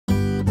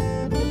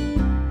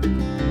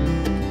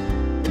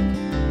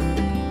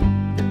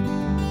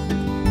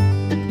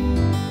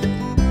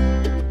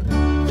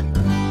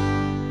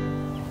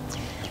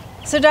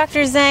So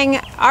Dr.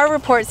 Zhang, our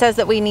report says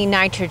that we need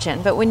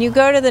nitrogen, but when you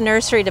go to the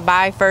nursery to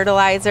buy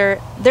fertilizer,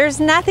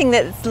 there's nothing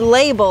that's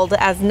labeled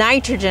as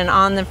nitrogen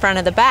on the front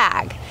of the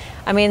bag.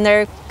 I mean,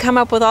 they're come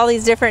up with all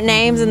these different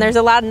names and there's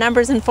a lot of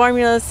numbers and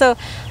formulas. So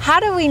how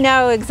do we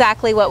know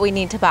exactly what we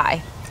need to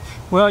buy?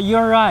 Well,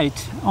 you're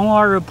right. On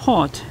our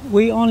report,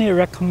 we only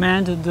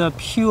recommend the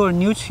pure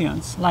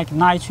nutrients like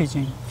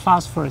nitrogen,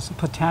 phosphorus,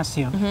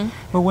 potassium.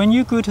 But when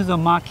you go to the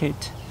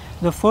market,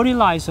 the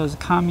fertilizers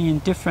come in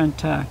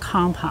different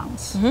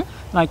compounds,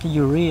 like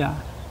urea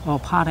or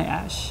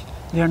potash.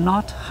 They're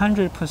not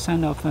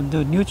 100% of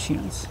the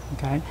nutrients,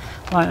 okay?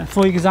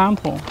 For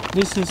example,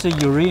 this is a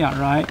urea,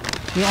 right?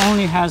 It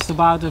only has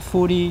about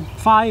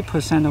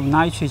 45% of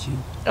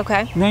nitrogen.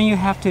 Okay. Then you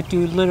have to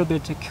do a little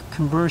bit of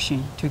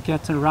conversion to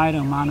get the right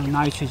amount of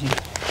nitrogen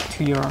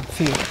to your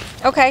field.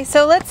 Okay,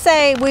 so let's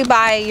say we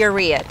buy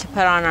urea to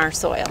put on our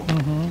soil.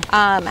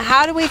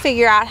 How do we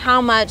figure out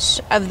how much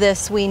of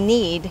this we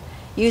need?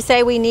 You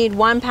say we need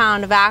 1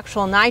 pound of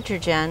actual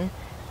nitrogen.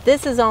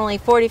 This is only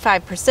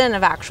 45%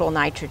 of actual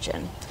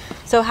nitrogen.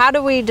 So how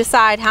do we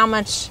decide how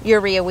much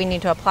urea we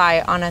need to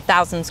apply on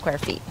 1,000 square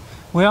feet?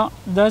 Well,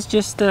 that's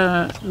just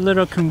a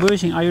little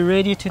conversion. Are you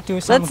ready to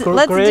do some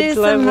let's do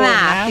some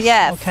math?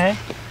 Yes. Okay.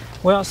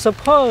 Well,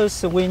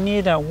 suppose we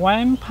need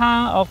 1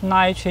 pound of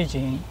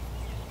nitrogen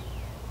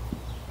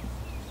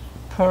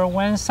per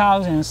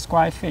 1,000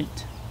 square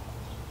feet.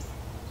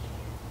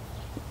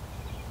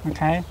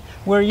 Okay.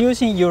 We're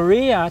using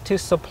urea to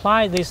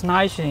supply this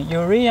nitrogen.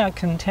 Urea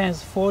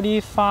contains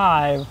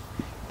 45%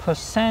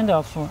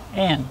 of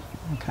N,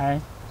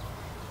 okay?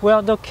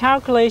 Well, the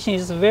calculation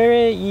is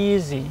very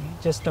easy.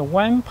 Just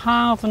 1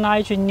 pound of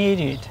nitrogen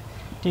needed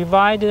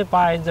divided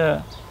by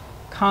the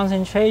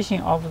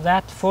concentration of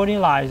that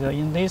fertilizer.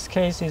 In this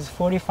case, is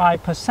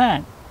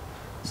 45%.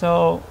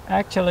 So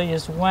actually,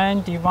 it's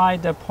 1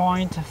 divided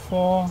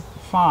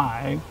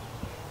 0.45,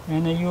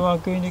 and you are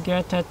going to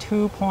get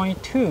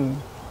 2.2.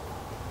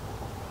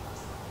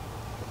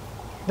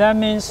 That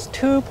means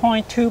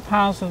 2.2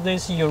 pounds of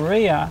this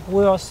urea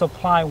will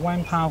supply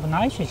 1 pound of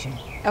nitrogen.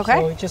 Okay.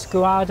 So just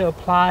go out to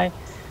apply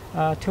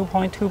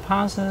 2.2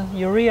 pounds of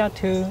urea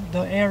to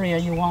the area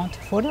you want to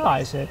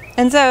fertilize it.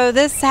 And so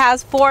this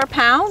has 4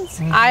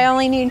 pounds. I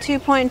only need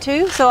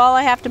 2.2, so all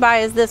I have to buy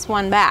is this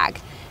one bag.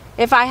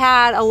 If I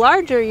had a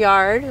larger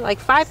yard, like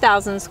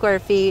 5,000 square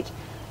feet,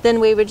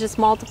 then we would just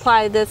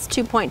multiply this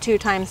 2.2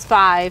 times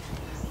 5.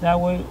 That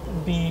would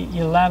be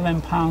 11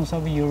 pounds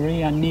of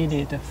urea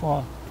needed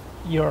for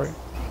your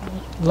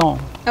lawn.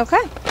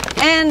 Okay.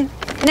 And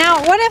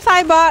now what if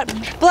I bought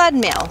blood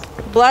meal?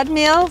 Blood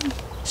meal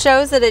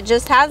shows that it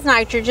just has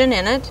nitrogen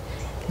in it,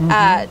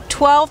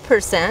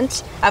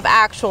 12% of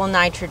actual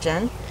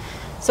nitrogen.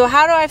 So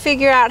how do I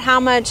figure out how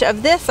much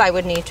of this I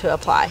would need to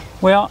apply?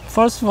 Well,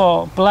 first of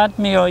all, blood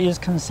meal is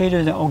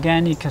considered an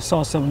organic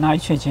source of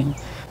nitrogen.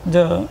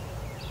 The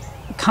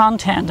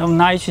content of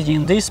nitrogen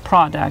in this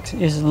product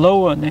is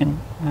lower than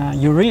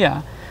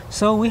urea.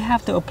 So we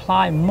have to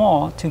apply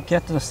more to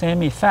get the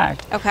same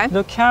effect. Okay.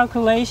 The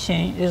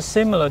calculation is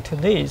similar to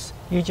this.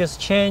 You just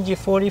change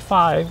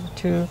 45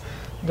 to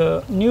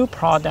the new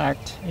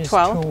product is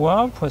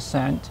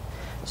 12%.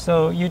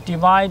 So you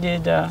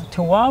divided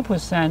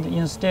 12%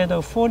 instead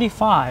of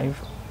 45.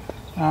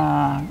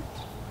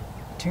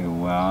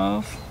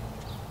 12.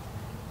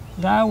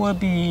 That would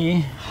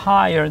be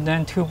higher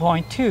than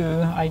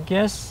 2.2. I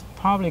guess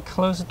probably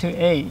closer to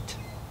 8.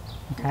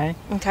 Okay.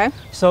 Okay.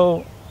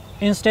 So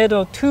instead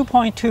of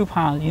 2.2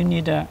 pounds, you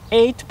need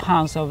 8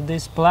 pounds of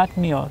this blood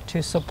meal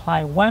to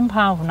supply 1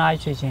 pound of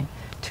nitrogen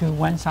to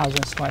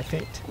 1,000 square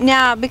feet.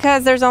 Now,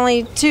 because there's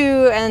only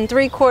 2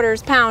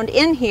 3/4 pound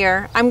in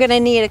here, I'm going to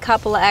need a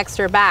couple of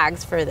extra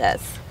bags for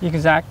this.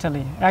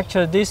 Exactly.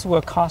 Actually, this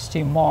will cost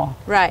you more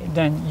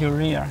than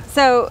urea.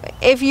 So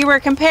if you were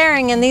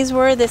comparing and these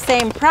were the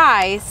same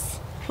price,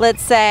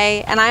 let's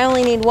say, and I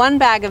only need 1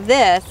 bag of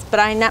this,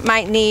 but I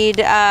might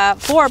need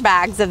 4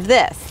 bags of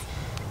this.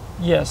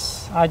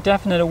 Yes, I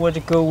definitely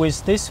would go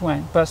with this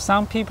one, but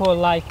some people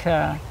like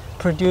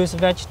produce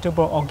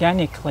vegetable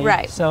organically,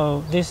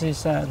 so this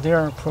is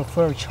their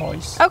preferred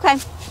choice. Okay,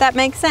 that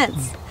makes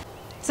sense.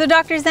 So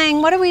Dr.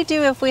 Zhang, what do we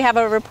do if we have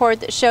a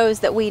report that shows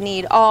that we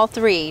need all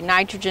 3,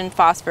 nitrogen,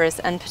 phosphorus,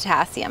 and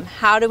potassium?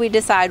 How do we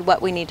decide what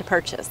we need to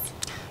purchase?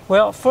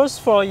 Well, first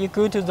of all, you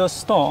go to the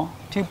store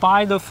to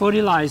buy the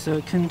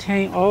fertilizer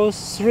contain all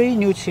 3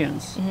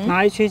 nutrients,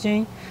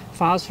 nitrogen,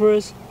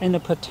 phosphorus, and the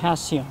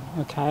potassium,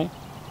 okay?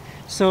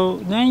 So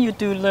then you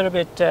do a little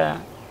bit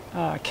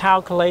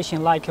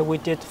calculation like we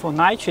did for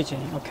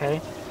nitrogen,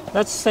 okay?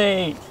 Let's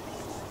say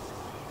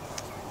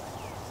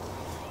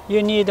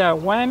you need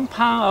 1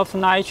 pound of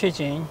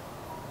nitrogen,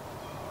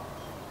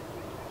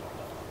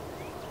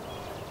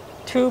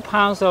 2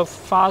 pounds of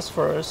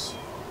phosphorus,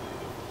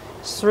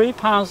 3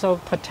 pounds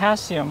of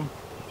potassium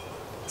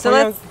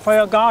for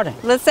your garden.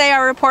 Let's say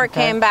our report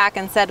came back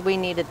and said we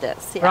needed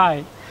this. Yeah.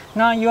 Right.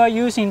 Now you are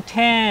using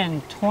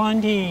 10,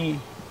 20,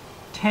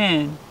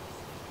 10,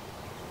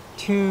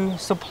 to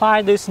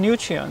supply this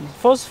nutrient.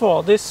 First of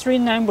all, these three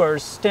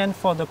numbers stand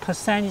for the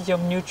percentage of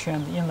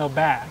nutrient in the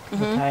bag.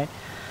 Okay,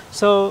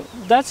 so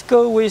let's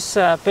go with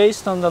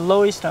based on the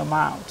lowest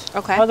amount.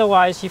 Okay.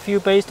 Otherwise, if you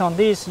based on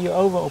this, you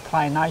over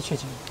apply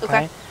nitrogen.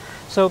 Okay.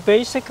 So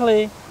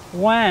basically,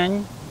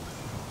 1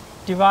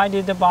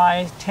 divided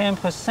by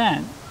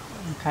 10%,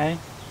 okay,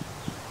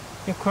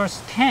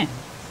 equals 10.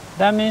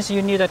 That means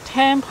you need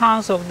 10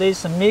 pounds of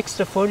this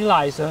mixed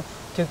fertilizer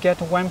to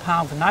get 1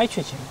 pound of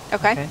nitrogen.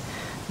 Okay.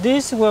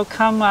 This will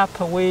come up,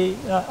 we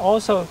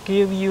also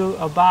give you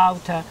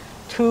about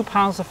 2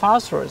 pounds of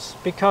phosphorus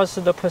because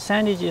the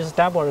percentage is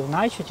double of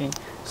nitrogen.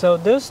 So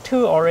those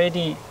two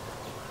already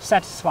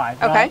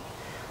satisfied, right?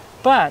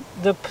 But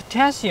the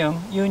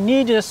potassium, you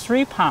need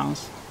 3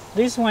 pounds.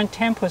 This one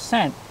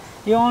 10%.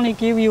 You only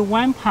give you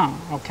 1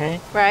 pound, okay?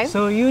 Right.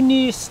 So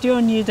you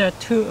still need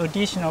 2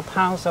 additional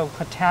pounds of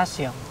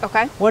potassium.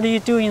 Okay. What do you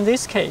do in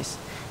this case?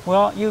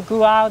 Well, you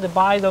go out and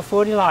buy the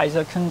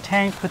fertilizer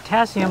contain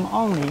potassium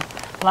only.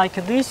 Like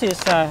this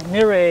is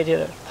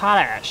muriated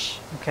potash,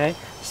 okay?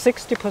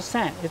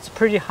 60%, it's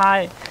pretty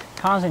high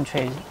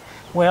concentrate.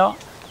 Well,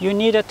 you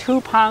need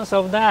 2 pounds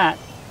of that,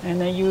 and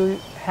then you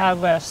have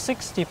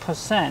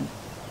 60%.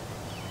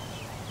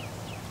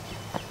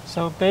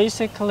 So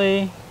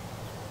basically,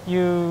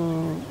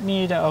 you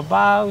need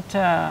about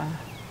a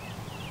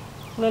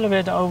little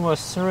bit over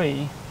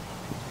 3,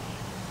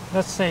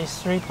 let's say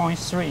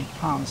 3.3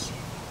 pounds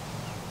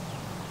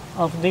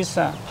of this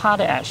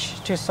potash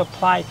to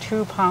supply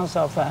 2 pounds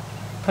of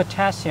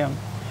potassium.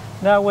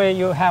 That way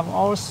you have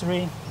all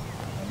 3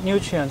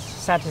 nutrients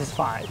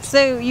satisfied.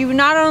 So you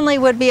not only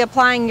would be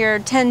applying your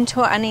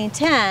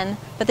 10-20-10,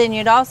 but then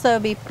you'd also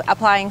be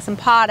applying some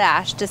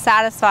potash to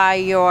satisfy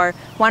your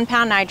 1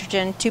 pound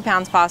nitrogen, 2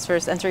 pounds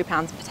phosphorus, and 3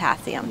 pounds of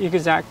potassium.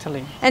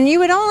 Exactly. And you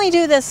would only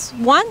do this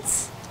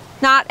once,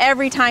 not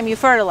every time you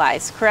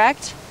fertilize,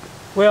 correct?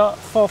 Well,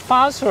 for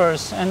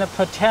phosphorus and the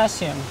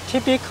potassium,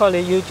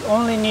 typically you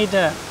only need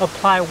to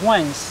apply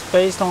once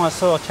based on a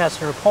soil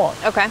test report.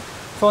 Okay.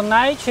 For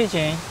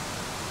nitrogen,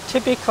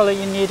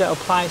 typically you need to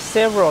apply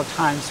several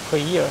times per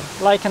year.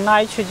 Like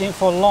nitrogen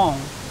for lawn,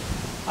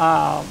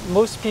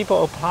 most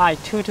people apply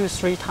 2 to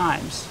 3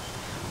 times.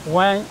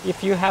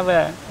 If you have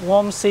a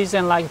warm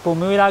season like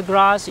Bermuda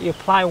grass, you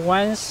apply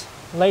once,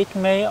 late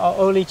May or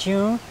early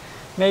June,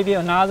 maybe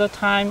another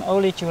time,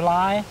 early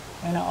July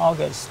and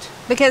August.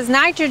 Because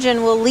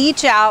nitrogen will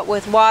leach out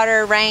with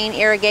water, rain,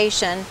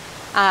 irrigation,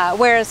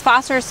 whereas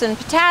phosphorus and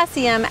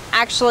potassium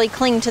actually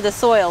cling to the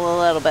soil a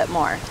little bit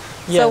more.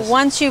 Yes. So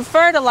once you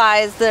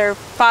fertilize the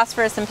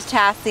phosphorus and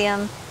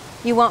potassium,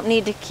 you won't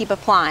need to keep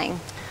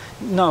applying.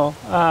 No,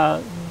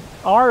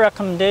 our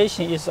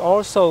recommendation is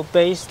also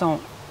based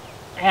on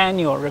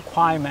annual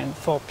requirement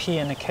for P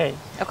and K.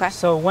 Okay.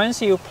 So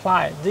once you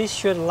apply, this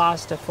should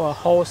last for a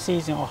whole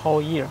season or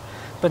whole year.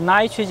 But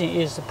nitrogen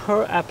is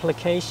per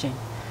application.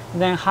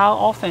 Then how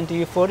often do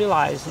you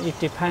fertilize? It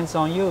depends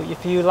on you.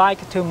 If you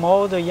like to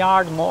mow the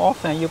yard more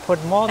often, you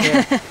put more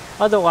there.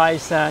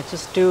 Otherwise,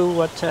 just do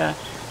what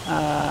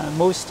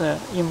most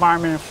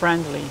environment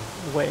friendly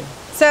way.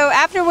 So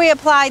after we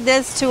applied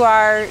this to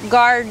our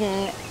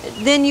garden,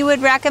 then you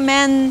would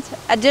recommend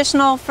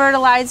additional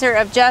fertilizer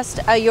of just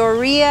a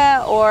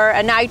urea or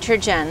a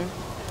nitrogen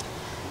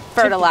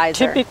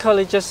fertilizer?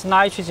 Typically just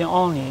nitrogen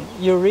only.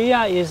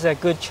 Urea is a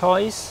good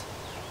choice.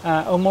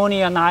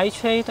 Ammonia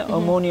nitrate,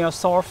 ammonia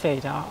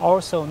sulfate are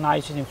also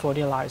nitrogen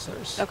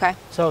fertilizers. Okay.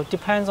 So it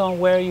depends on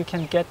where you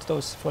can get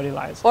those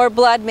fertilizers. Or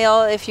blood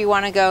meal if you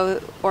want to go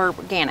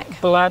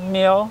organic. Blood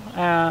meal.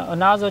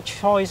 Another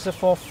choice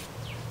for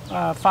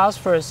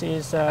phosphorus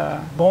is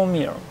bone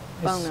meal.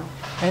 Bone meal.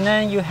 And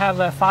then you have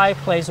a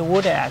fireplace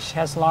wood ash,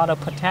 has a lot of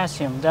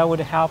potassium. That would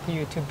help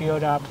you to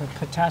build up the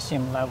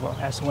potassium level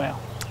as well.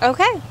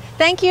 Okay.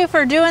 Thank you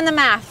for doing the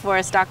math for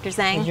us, Dr.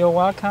 Zhang. You're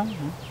welcome.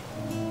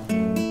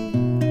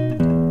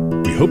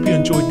 We hope you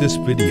enjoyed this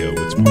video.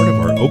 It's part of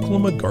our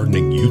Oklahoma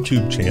Gardening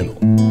YouTube channel.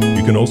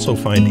 You can also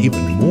find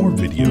even more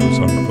videos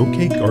on our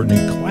OK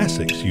Gardening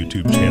Classics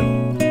YouTube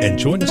channel. And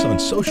join us on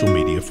social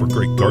media for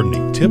great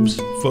gardening tips,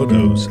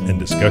 photos, and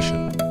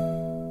discussion.